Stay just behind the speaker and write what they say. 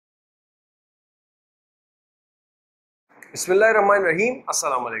Bismillahirrahmanirrahim.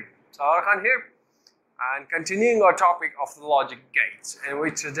 Assalamu alaikum. Salaar Khan here, and continuing our topic of the logic gates, in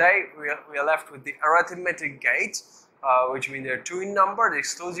which today we are left with the arithmetic gates, which mean there are two in number, the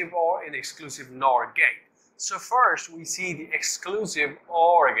exclusive OR and the exclusive NOR gate. So first we see the exclusive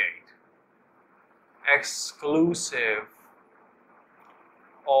OR gate. Exclusive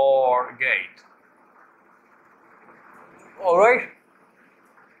OR gate. Alright.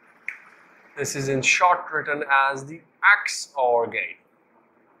 This is in short written as the XOR gate.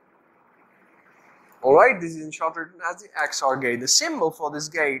 Alright, this is in short written as the XOR gate. The symbol for this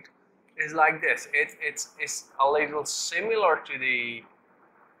gate is like this. It's a little similar to the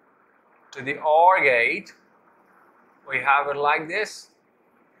OR gate. We have it like this,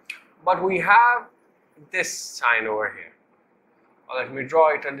 but we have this sign over here. Let me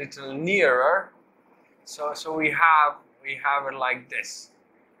draw it a little nearer. So we have it like this.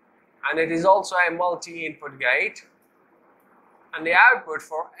 And it is also a multi-input gate, and the output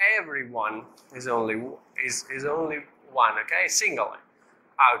for everyone is only one, okay, single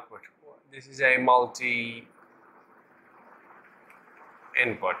output. This is a multi-input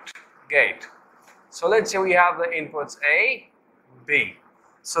gate. So let's say we have the inputs A, B.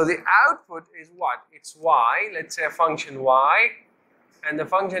 So the output is what? It's Y. Let's say a function Y, and the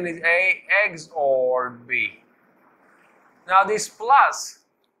function is A XOR B. Now this plus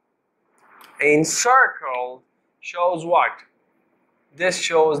encircled shows what? This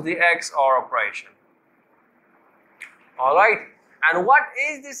shows the XOR operation. Alright, and what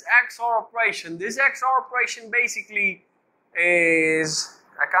is this XOR operation? This XOR operation basically is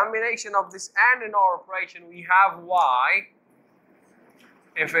a combination of this AND and OR operation. We have Y,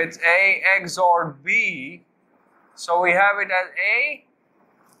 if it's A XOR B, so we have it as A,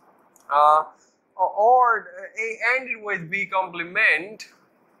 or A ended with B complement,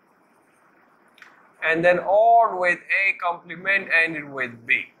 and then OR with A complement ended with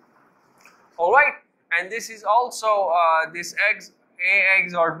B. Alright, and this is also this A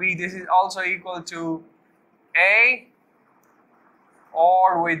XOR B, this is also equal to A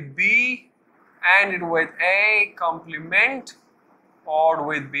OR with B ended with A complement OR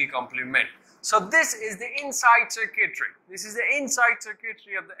with B complement. So this is the inside circuitry. This is the inside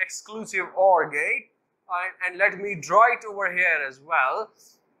circuitry of the exclusive OR gate, and let me draw it over here as well.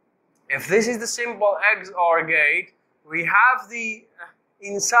 If this is the simple XOR gate, we have the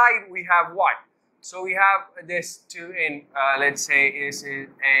inside, we have what? So we have this two in, let's say this is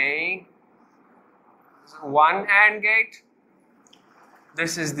a one AND gate.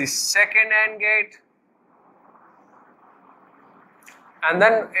 This is the second AND gate. And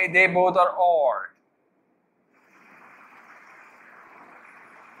then they both are OR.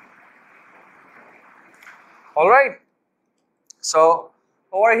 Alright. So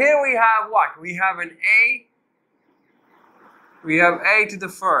over here we have what? We have an A. We have A to the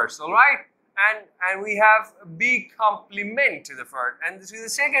first, alright? And we have B complement to the first. And to the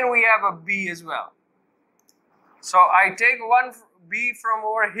second we have a B as well. So I take one B from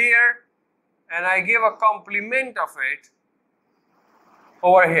over here and I give a complement of it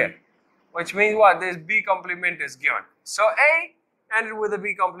over here. Which means what? This B complement is given. So A ended with a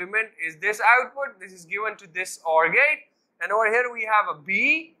B complement is this output. This is given to this OR gate. And over here we have a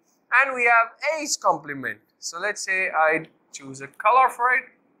B and we have A's complement. So let's say I choose a color for it.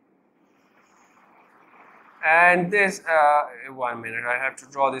 And this, 1 minute, I have to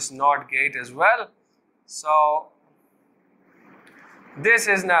draw this NOT gate as well. So this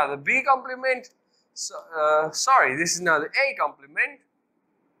is now the B complement. So, sorry, this is now the A complement.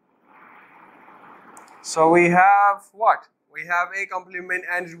 So we have what? We have A complement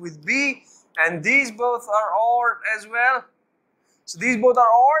ended with B, and these both are OR as well. So these both are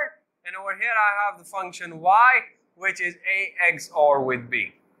OR, and over here I have the function Y, which is A XOR with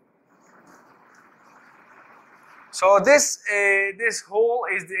B. So this whole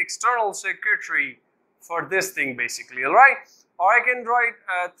is the external circuitry for this thing basically, alright? Or I can draw it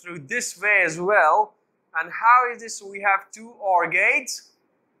through this way as well. And how is this? So we have two OR gates.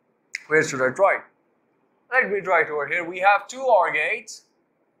 Where should I draw it? Let me draw it over here. We have two OR gates.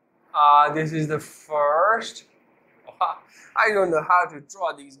 This is the first. I don't know how to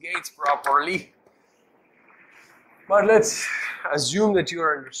draw these gates properly. But let's assume that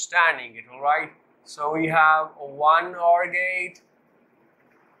you're understanding it, alright? So we have one OR gate.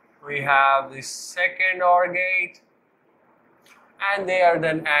 We have the second OR gate. And they are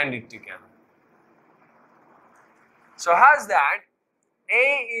then ANDed together. So how's that?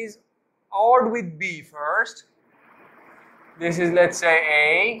 A is ORed with B first. This is, let's say,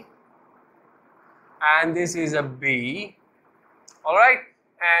 A. And this is a B. Alright?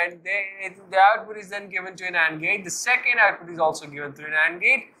 and the output is then given to an AND gate. The second output is also given to an AND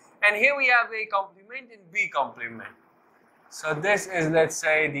gate, and here we have A complement and B complement. So this is, let's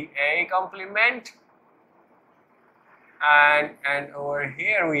say, the A complement, and over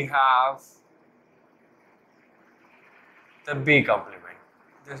here we have the B complement.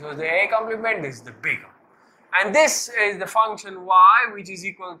 This was the A complement, this is the B complement. And this is the function y, which is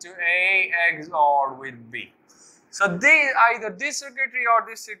equal to A XOR with B. So either this circuitry or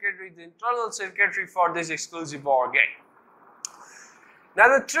this circuitry is the internal circuitry for this exclusive OR gate. Now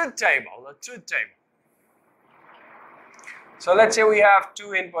the truth table, So let's say we have two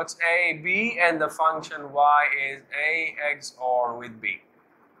inputs A, B, and the function y is A XOR with B.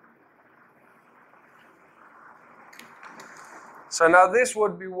 So now this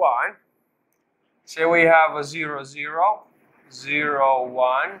would be 1. Say we have a 0, 0, 0,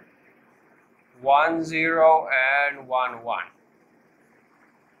 1, 1, 0, and 1, 1.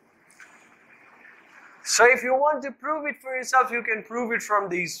 So if you want to prove it for yourself, you can prove it from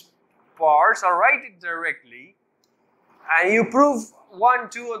these parts or write it directly. And you prove 1,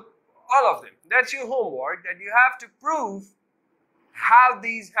 2, all of them. That's your homework, that you have to prove how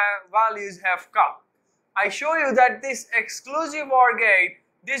these values have come. I show you that this exclusive OR gate,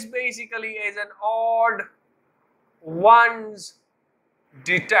 this basically is an odd ones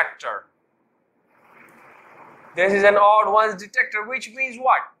detector. This is an odd ones detector, which means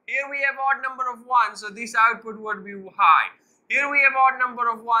what? Here we have odd number of 1, so this output would be high. Here we have odd number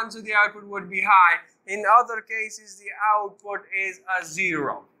of 1, so the output would be high. In other cases, the output is a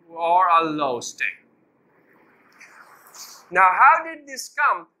 0 or a low state. Now, how did this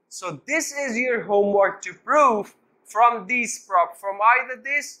come? So this is your homework to prove from these from either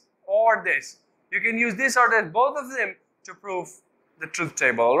this or this. You can use this or that, both of them, to prove the truth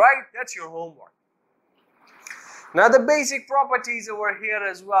table, all right? That's your homework. Now the basic properties over here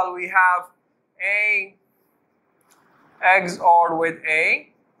as well, we have A XOR with A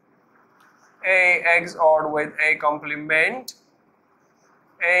XOR with A complement,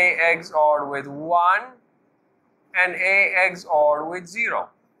 A XOR with 1, and A XOR with 0.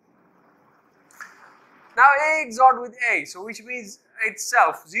 Now A XOR with A, so which means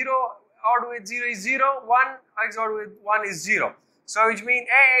itself 0 OR with 0 is 0, 1 XOR with 1 is 0. So which means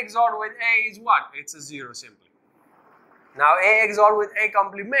A XOR with A is what? It's a 0 simply. Now A XOR with A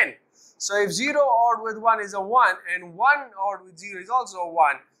complement. So if 0 OR with 1 is a 1 and 1 OR with 0 is also a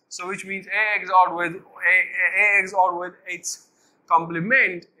 1, so which means A XOR with its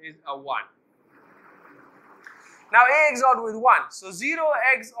complement is a 1. Now A XOR with 1. So 0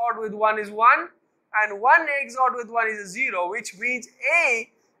 XOR with 1 is 1 and 1 XOR with 1 is a 0, which means A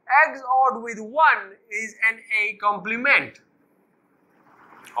XOR with 1 is an A complement.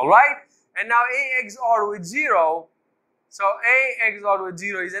 Alright? And now A XOR with 0, so A XOR with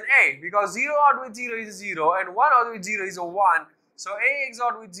 0 is an A, because 0 OR with 0 is a 0 and 1 OR with 0 is a 1, so A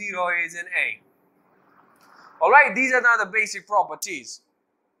XOR with 0 is an A. Alright, these are now the basic properties.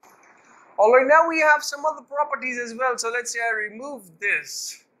 Alright, now we have some other properties as well. So let's say I remove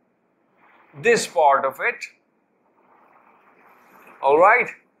this part of it. Alright,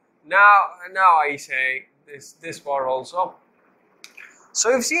 now I say this part also. So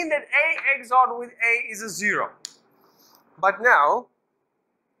you've seen that A XOR with A is a 0. But now,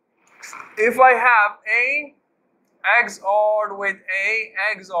 if I have A XOR with A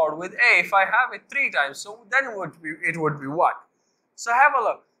XOR with A, if I have it 3 times, so then it would be what? So have a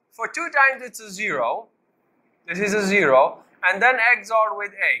look. For 2 times it's a 0. This is a 0, and then XOR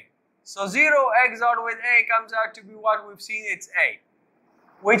with A. So 0 XOR with A comes out to be what we've seen, it's A.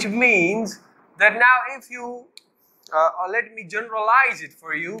 Which means that now if you, let me generalize it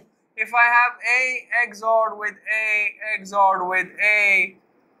for you. If I have A XOR with A XOR with A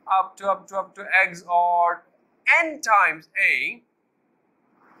up to XOR n times A,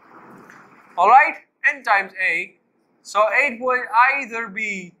 alright, n times A, so it would either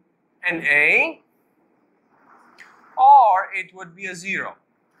be an A or it would be a 0.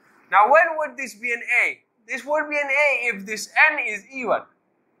 Now when would this be an A? This would be an A if this n is even.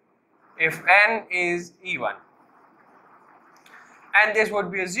 If n is even. And this would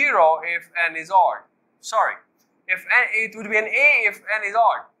be a 0 if n is odd. Sorry, it would be an A if n is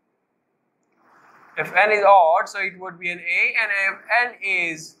odd. If n is odd, so it would be an A, and if n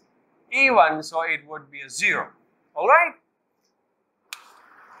is even, so it would be a 0. Alright?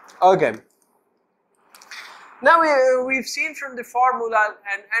 Okay. Now we've seen from the formula,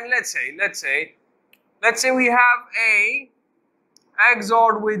 and let's say we have A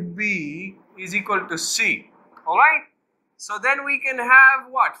XOR with B is equal to C. Alright? So then we can have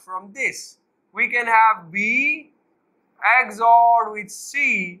what from this? We can have B XORed with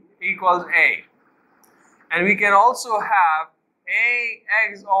C equals A. And we can also have A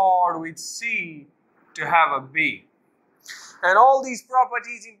XORed with C to have a B. And all these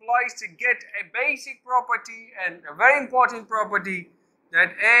properties implies to get a basic property and a very important property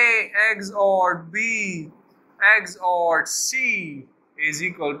that A XORed B XORed C is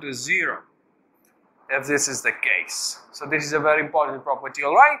equal to 0 if this is the case. So this is a very important property,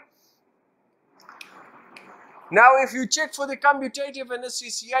 alright? Now if you check for the commutative and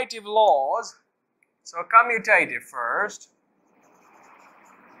associative laws, so commutative first,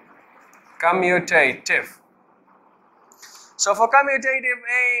 commutative. So for commutative,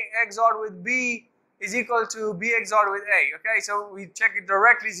 A XORed with B is equal to B XORed with A. Okay, so we check it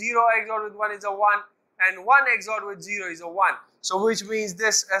directly. 0 XORed with 1 is a 1, and 1 XORed with 0 is a 1. So which means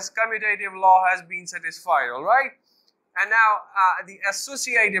this as commutative law has been satisfied. All right. And now the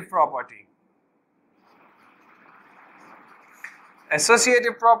associative property.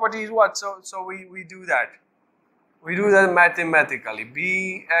 Associative property is what? So we do that. We do that mathematically.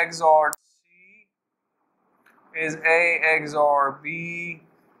 B XORed is A XOR B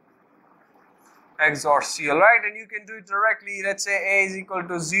XOR C, alright? And you can do it directly. Let's say A is equal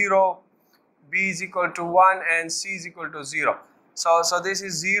to 0, B is equal to 1, and C is equal to 0. So this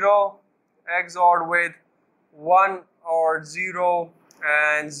is 0 XORed with 1 or 0,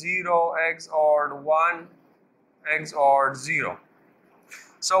 and 0 XORed 1 XORed 0.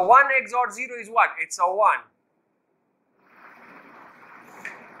 So 1 XORed 0 is what? It's a 1.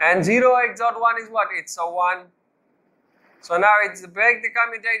 And 0 XORed 1 is what? It's a 1. So now it's break the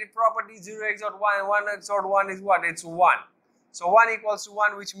commutative property. 0 XORed 1 and 1 XORed 1 is what? It's 1. So 1 equals to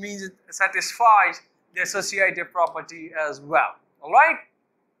 1, which means it satisfies the associative property as well. Alright?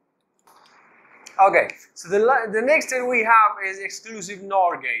 Okay, so the next thing we have is exclusive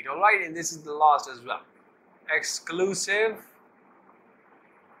NOR gate. Alright, and this is the last as well. Exclusive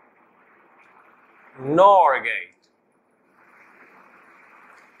NOR gate.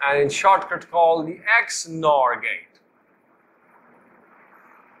 And in shortcut called the XNOR gate.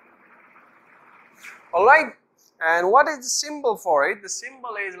 Alright, and what is the symbol for it? The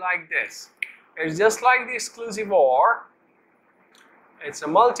symbol is like this. It's just like the exclusive OR. It's a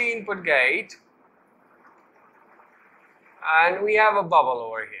multi-input gate. And we have a bubble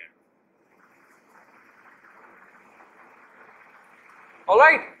over here.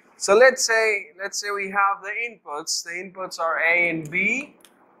 Alright, so let's say we have the inputs. The inputs are A and B.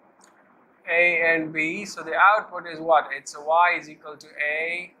 A and B. So the output is what? It's a Y is equal to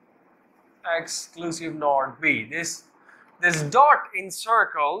A exclusive NOR B. This dot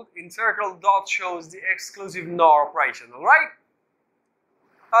encircled dot shows the exclusive NOR operation, alright?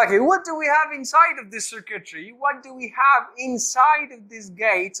 Okay, what do we have inside of this circuitry? What do we have inside of this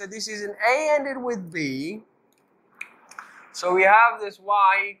gate? So this is an A ANDed with B. So we have this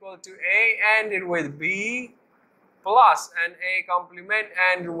Y equal to A ANDed with B plus an A complement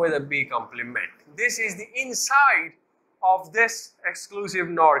ANDed with a B complement. This is the inside of this exclusive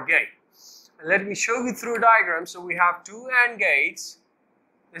NOR gate. Let me show you through a diagram. So we have two AND gates.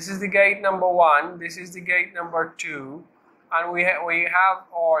 This is the gate number 1. This is the gate number 2. And we have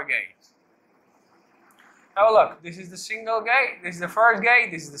OR gate. Now look, this is the single gate. This is the first gate.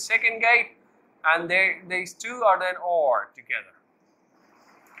 This is the second gate. And these two are then OR together.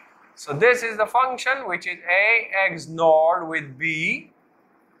 So this is the function, which is A XNOR with B.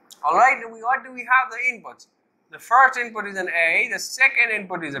 Alright, what do we have the inputs? The first input is an A. The second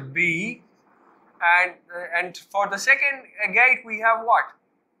input is a B. And for the second gate, we have what?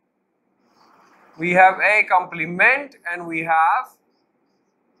 We have A complement and we have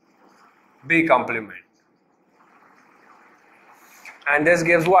B complement. And this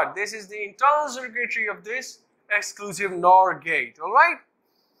gives what? This is the internal circuitry of this exclusive NOR gate. Alright?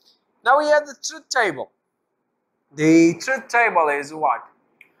 Now we have the truth table. The truth table is what?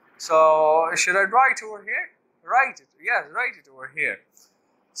 So should I write over here? Write it. Yes, write it over here.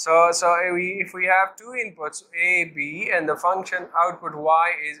 So if we have two inputs A, B, and the function output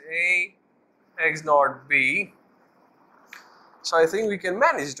Y is A XNOR B. So I think we can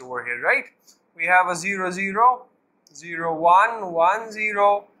manage it over here, right? We have a 0, 0, 0, 1, 1,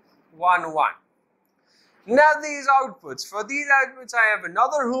 0, 1, 1. Now these outputs, for these outputs I have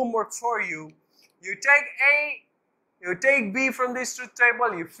another homework for you. You take A, you take B from this truth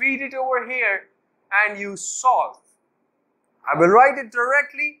table, you feed it over here, and you solve. I will write it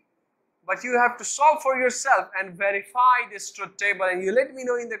directly, but you have to solve for yourself and verify this truth table, and you let me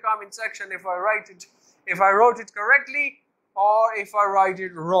know in the comment section if I wrote it correctly or if I write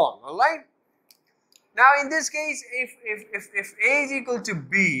it wrong. Alright? Now in this case, if A is equal to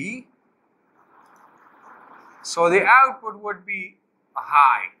B, So the output would be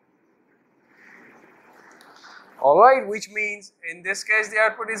high. Alright, which means in this case the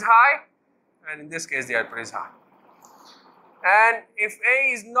output is high, and in this case the output is high. And if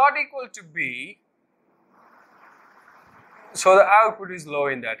A is not equal to B, so the output is low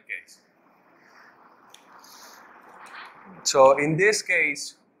in that case. So in this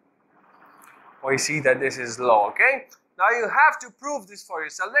case, we see that this is low, okay? Now you have to prove this for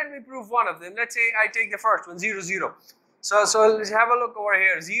yourself. Let me prove one of them. Let's say I take the first one, 0, 0. So let's have a look over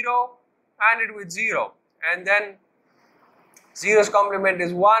here. 0, AND it with 0. And then 0's complement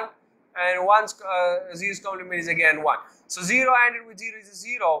is 1. And 0's complement is again 1. So 0 AND it with 0 is a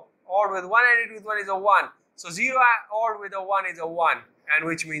 0. Or with 1 AND it with 1 is a 1. So 0 or with a 1 is a 1. And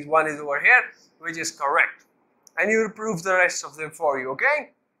which means 1 is over here, which is correct. And you will prove the rest of them for you,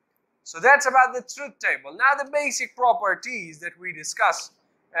 okay? So that's about the truth table. Now the basic properties that we discuss,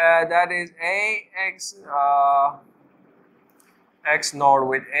 that is x NOR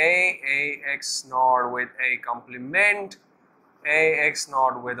with A x NOR with A complement, A x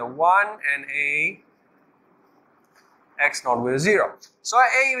NOR with a 1, and A x NOR with a 0. So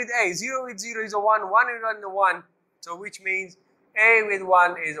A with A, 0 with 0 is a 1, 1 with 1 is a 1, so which means A with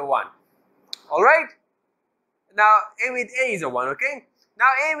 1 is a 1. Alright? Now A with A is a 1, okay? Now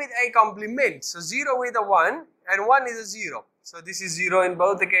A with A complement, so 0 with a 1 and 1 is a 0. So this is 0 in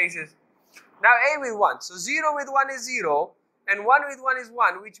both the cases. Now A with 1, so 0 with 1 is 0 and 1 with 1 is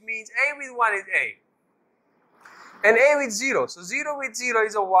 1, which means A with 1 is A. And A with 0, so 0 with 0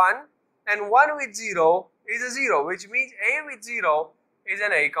 is a 1 and 1 with 0 is a 0, which means A with 0 is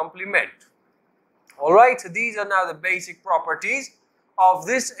an A complement. Alright, so these are now the basic properties of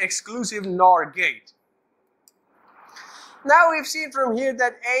this exclusive NOR gate. Now we've seen from here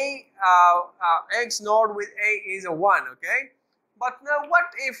that x NOR with A is a 1, okay? But now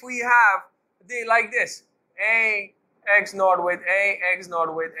what if we have like this, A x NOR with A, x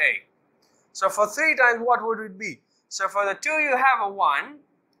NOR with A. So for 3 times what would it be? So for the 2 you have a 1,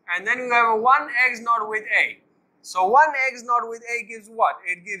 and then you have a 1 x NOR with A. So 1 x NOR with A gives what?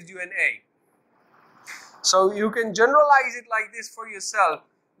 It gives you an A. So you can generalize it like this for yourself,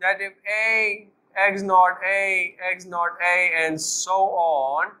 that if A x NOR A, x NOR A, and so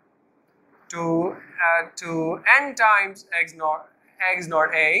on to n times x NOR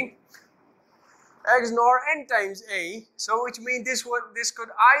A, x NOR n times A, so which means this could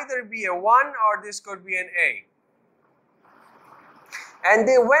either be a 1 or this could be an A. And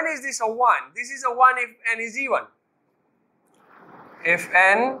then when is this a 1? This is a 1 if n is even. If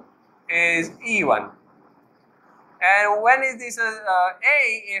n is even. And when is this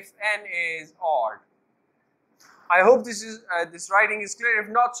A if n is odd? I hope this writing is clear. If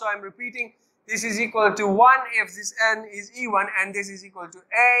not, so I'm repeating. This is equal to 1 if this n is even, and this is equal to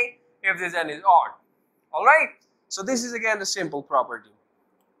A if this n is odd. Alright? So this is again a simple property.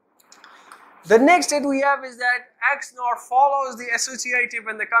 The next that we have is that x NOR follows the associative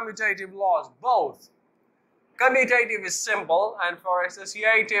and the commutative laws both. Commutative is simple, and for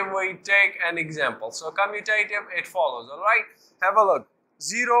associative we take an example. So commutative, it follows, alright? Have a look.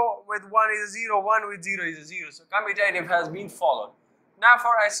 0 with 1 is a 0, 1 with 0 is a 0. So commutative has been followed. Now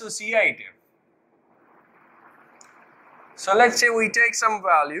for associative. So let's say we take some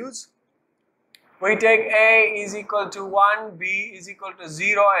values. We take A is equal to 1, B is equal to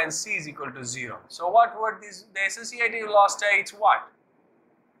 0, and C is equal to 0. So what would the associative law states what?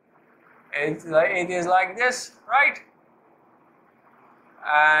 It is like this, right?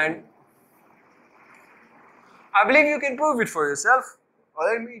 And I believe you can prove it for yourself. Or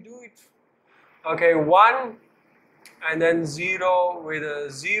let me do it. Okay, 1 and then 0 with a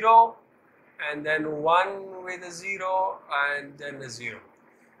 0 and then 1 with a 0 and then a 0.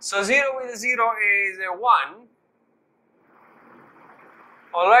 So 0 with a 0 is a 1.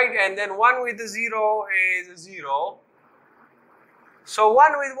 Alright, and then 1 with a 0 is a 0. So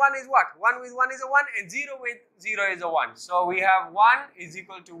 1 with 1 is what? 1 with 1 is a 1 and 0 with 0 is a 1. So we have 1 is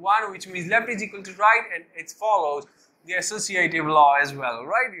equal to 1, which means left is equal to right, and it follows the associative law as well,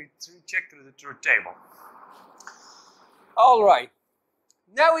 right? You check through the truth table. Alright,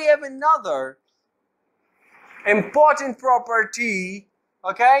 now we have another important property,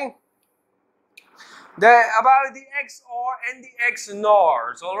 okay? About the XOR and the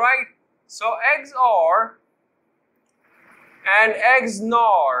XNORs, alright? So XOR and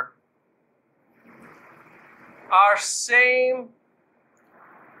XNOR are same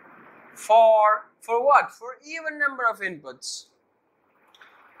for what? For even number of inputs.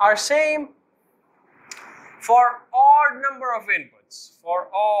 Are same for odd number of inputs. For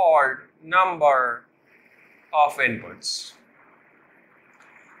odd number of inputs.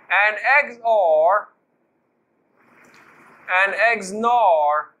 And XOR and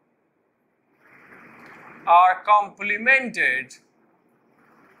XNOR are complemented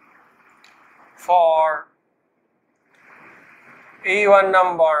for even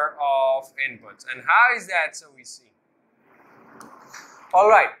number of inputs. And how is that? So we see.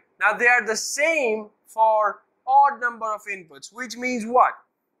 Alright, now they are the same for odd number of inputs, which means what?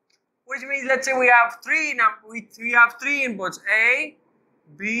 Which means, let's say we have three inputs, A,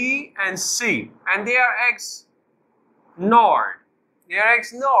 B, and C, and they are XNORed. They are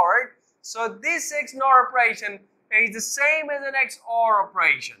XNORed. So this XNOR operation is the same as an XOR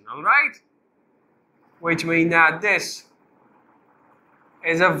operation, alright? Which means that this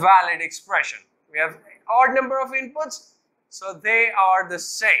is a valid expression. We have odd number of inputs, so they are the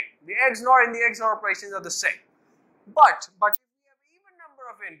same. The XNOR and the XOR operations are the same. But if we have even number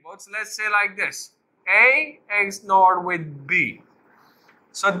of inputs, let's say like this, A XNOR with B.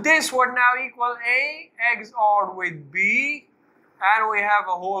 So this would now equal A XOR with B, and we have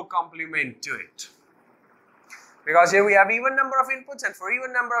a whole complement to it. Because here we have even number of inputs, and for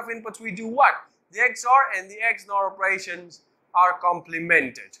even number of inputs we do what? The XOR and the XNOR operations are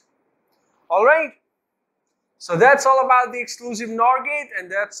complemented. Alright? So that's all about the exclusive NOR gate,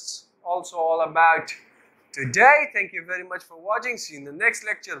 and that's also all about today. Thank you very much for watching. See you in the next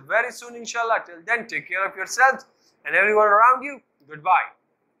lecture very soon, inshallah. Till then, take care of yourselves and everyone around you. Goodbye.